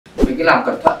cái làm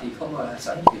cẩn thận thì không gọi là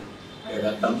sợ hết việc, để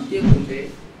là tấm tiếc như thế.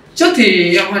 Trước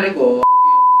thì em hay lấy của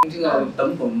Việt, nhưng mà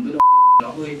tấm của bên nó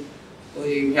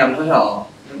hơi hèm hơi hở,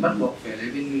 nên bắt buộc phải lấy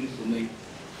bên của mình.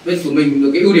 Bên của mình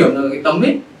được cái ưu điểm là cái tấm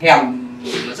ấy hèm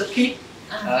nó rất khít,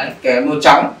 đấy, kẻ màu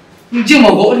trắng. Nhưng chiếc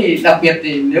màu gỗ thì đặc biệt,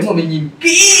 thì nếu mà mình nhìn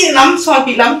kỹ lắm, soi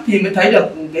kỹ lắm thì mới thấy được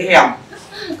cái hèm.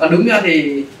 Còn đúng ra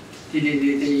thì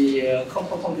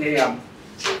không thấy hèm.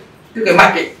 Cứ cái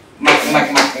mạch ấy, mạch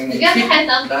khít.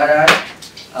 Đấy.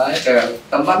 Đấy,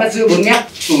 tầm 3,5 4 mét.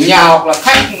 Chủ nhà hoặc là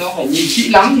khách nó phải nhìn kỹ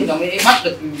lắm thì nó mới bắt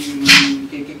được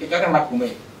các cái mạch của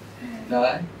mình.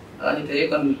 Đấy, đó như thế.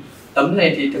 Còn tấm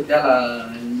này thì thực ra là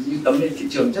như tấm trên thị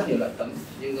trường rất nhiều loại tấm,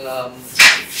 nhưng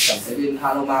cảm thấy bên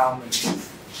Haroma mình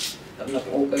tấm là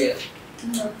cũng ok đấy.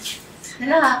 Thế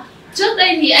là trước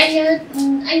đây thì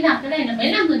anh làm cái này là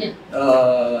mấy năm rồi nhỉ?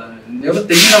 Nếu mà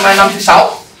tính năm nay năm thứ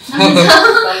 6. Năm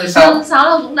thứ 6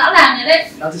 là cũng đã làm rồi đấy.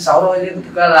 Năm thứ 6 thôi, nhưng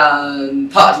thực ra là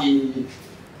thợ thì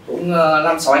cũng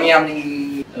 5-6 anh em,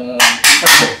 nhưng không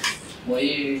khổ mỗi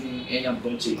anh em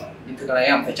công trình, nhưng thực ra là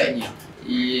em phải chạy nhiều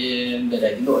thì để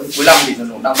tiến độ cuối năm thì nó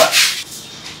cũng đang bận.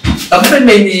 Tấm bên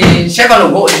mình thì sẽ còn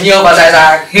ủng hộ nhiều và dài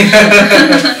dài.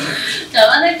 Cảm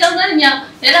ơn anh Công rất là nhiều.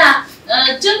 Thế là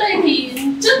trước đây thì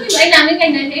trước khi anh làm cái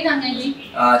ngành này thì anh làm ngành gì?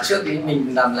 Trước thì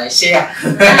mình làm lái xe.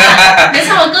 Thế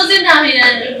sau cơ duyên nào thì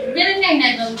biết đến ngành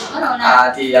này rồi bắt đầu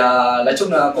làm? Thì nói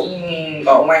chung là cũng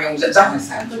có ông anh dẫn dắt.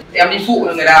 Em đi phụ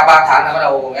cho người ta 3 tháng là bắt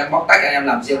đầu em bóc tách em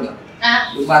làm riêng được.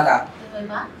 Đúng 3 tháng.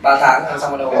 3 tháng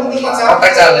xong bắt đầu bóc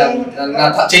tách ra là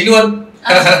thợ chính luôn.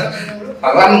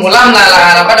 Khoảng một năm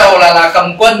là bắt đầu là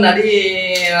cầm quân là đi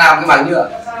làm cái mảng nhựa.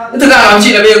 Thực ra là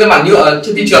chị là bây giờ cái mảng nhựa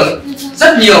trên thị trường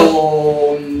rất nhiều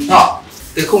thợ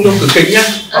từ không nhôm cửa kính nhá,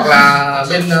 hoặc là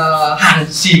bên hàn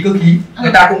xì cơ khí,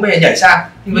 người ta cũng về nhảy sang.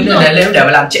 Nhưng vấn đề là để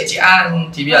mà làm trẻ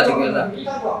thì bây giờ thực là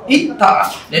ít thợ.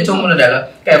 Nói chung là để là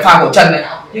kẻ pha của trần này,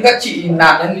 như các chị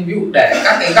làm nên ví dụ để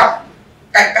các cái góc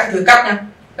các thứ cắt nhá,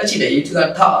 các chị để ý chứ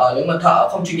thợ nếu mà thợ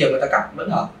không chuyên nghiệp người ta cắt vẫn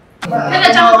hở. Thế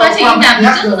là trong quá trình làm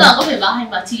trước giờ có phải bảo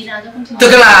hành bảo trì nào cho công trình?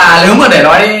 Thực ra là nếu mà để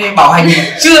nói bảo hành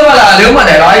chưa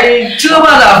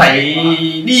bao giờ phải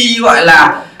đi gọi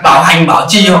là bảo hành bảo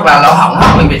trì hoặc là nó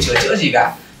hỏng mình phải sửa chữa gì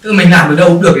cả. Tức mình làm được đâu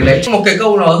cũng được thì đấy. Một cái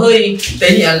câu nó hơi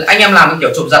tế nhị, anh em làm cái kiểu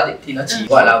chụp giật ấy, thì nó chỉ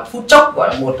gọi là phút chốc, gọi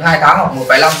là 1-2 tháng hoặc 1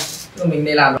 vài năm. Mình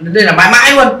đây là mãi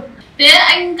mãi luôn. Thế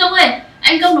anh Công ơi,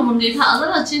 anh Công là một người thợ rất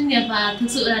là chuyên nghiệp, và thực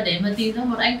sự là để mà tìm ra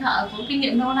một anh thợ có kinh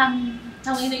nghiệm lâu năm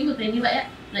trong cái lĩnh vực này như vậy ấy,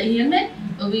 lại hiếm đấy,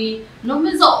 bởi vì nó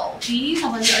mới rộ cái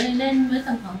sản phẩm nhựa này lên với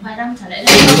tầm khoảng vài năm trở lại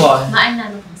đây. Đúng rồi. Mà anh làm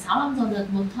được khoảng 6 năm rồi, là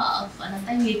một thợ gọi là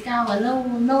tay nghề cao và lâu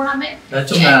năm ấy. Nói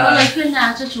chung là anh có lời khuyên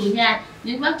nào cho chủ nhà,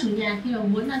 những bác chủ nhà khi mà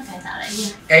muốn cải tạo lại nhà?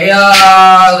 Cái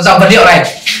dòng vật liệu này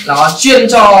nó chuyên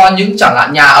cho những chẳng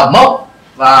hạn nhà ẩm mốc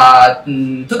và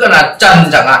thức là trần,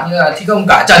 chẳng hạn như là thi công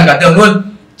cả trần cả tường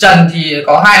luôn. Trần thì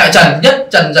có 2 loại trần, nhất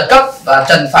trần giật cấp và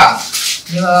trần phẳng.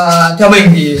 Nhưng theo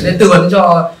mình thì nên tư vấn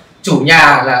cho chủ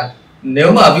nhà là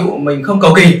nếu mà ví dụ mình không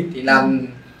cầu kỳ thì làm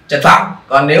trần phẳng,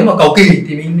 còn nếu mà cầu kỳ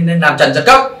thì mình nên làm trần giật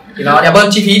cấp thì nó đẹp hơn.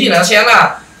 Chi phí thì nó sẽ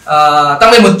là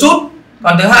tăng lên một chút.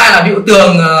 Còn thứ hai là ví dụ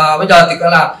tường bây giờ thì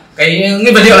là cái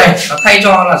nguyên vật liệu này nó thay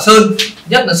cho là sơn,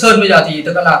 nhất là sơn bây giờ thì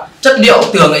thực ra là chất liệu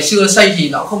tường ngày xưa xây thì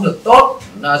nó không được tốt,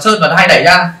 sơn và nó hay đẩy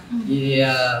ra. Thì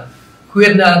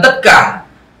khuyên tất cả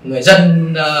người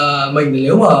dân mình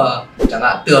nếu mà chẳng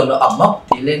hạn tường nó ẩm mốc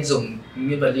thì nên dùng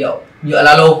nguyên vật liệu nhựa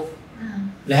nano.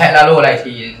 Lê Hạ Haroma này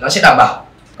thì nó sẽ đảm bảo.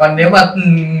 Còn nếu mà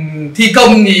thi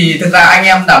công thì thực ra anh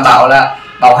em đảm bảo là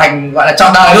bảo hành gọi là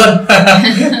trọn đời luôn.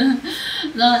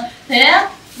 Rồi, thế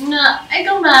anh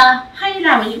Công là hay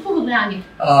làm ở những khu vực nào nhỉ?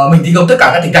 Mình thi công tất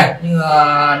cả các tỉnh thành, nhưng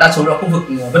đa số là khu vực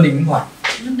Vân Đình, Ứng Hòa.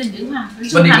 Vân Đình, Ứng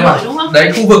Hòa đúng không?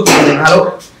 Đấy, khu vực Hà Nội.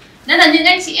 Nên là những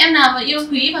anh chị em nào mà yêu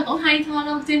quý và cũng hay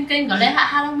follow trên kênh của Lê Hạ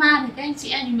Haroma thì các anh chị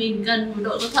em mình cần một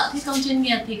đội thợ thi công chuyên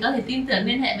nghiệp thì có thể tin tưởng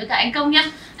liên hệ với cả anh Công nhé.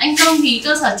 Anh Công thì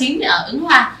cơ sở chính thì ở Ứng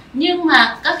Hòa, nhưng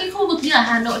mà các cái khu vực như ở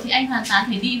Hà Nội thì anh hoàn toàn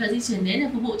thể đi và di chuyển đến để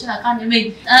phục vụ cho bà con với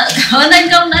mình. Cảm ơn anh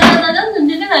Công đã đưa ra rất là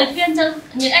những cái lời khuyên cho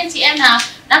những anh chị em nào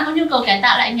đang có nhu cầu cải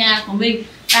tạo lại nhà của mình,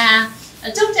 và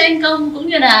chúc cho anh Công cũng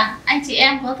như là anh chị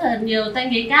em có thật nhiều tay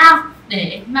nghề cao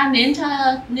để mang đến cho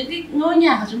những cái ngôi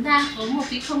nhà của chúng ta có một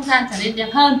cái không gian trở nên đẹp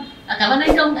hơn. Và cảm ơn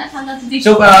anh Công đã tham gia chương trình.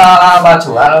 Chúc bà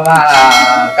chủ Haroma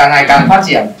là càng ngày càng phát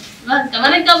triển. Vâng, cảm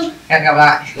ơn anh Công. Hẹn gặp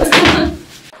lại.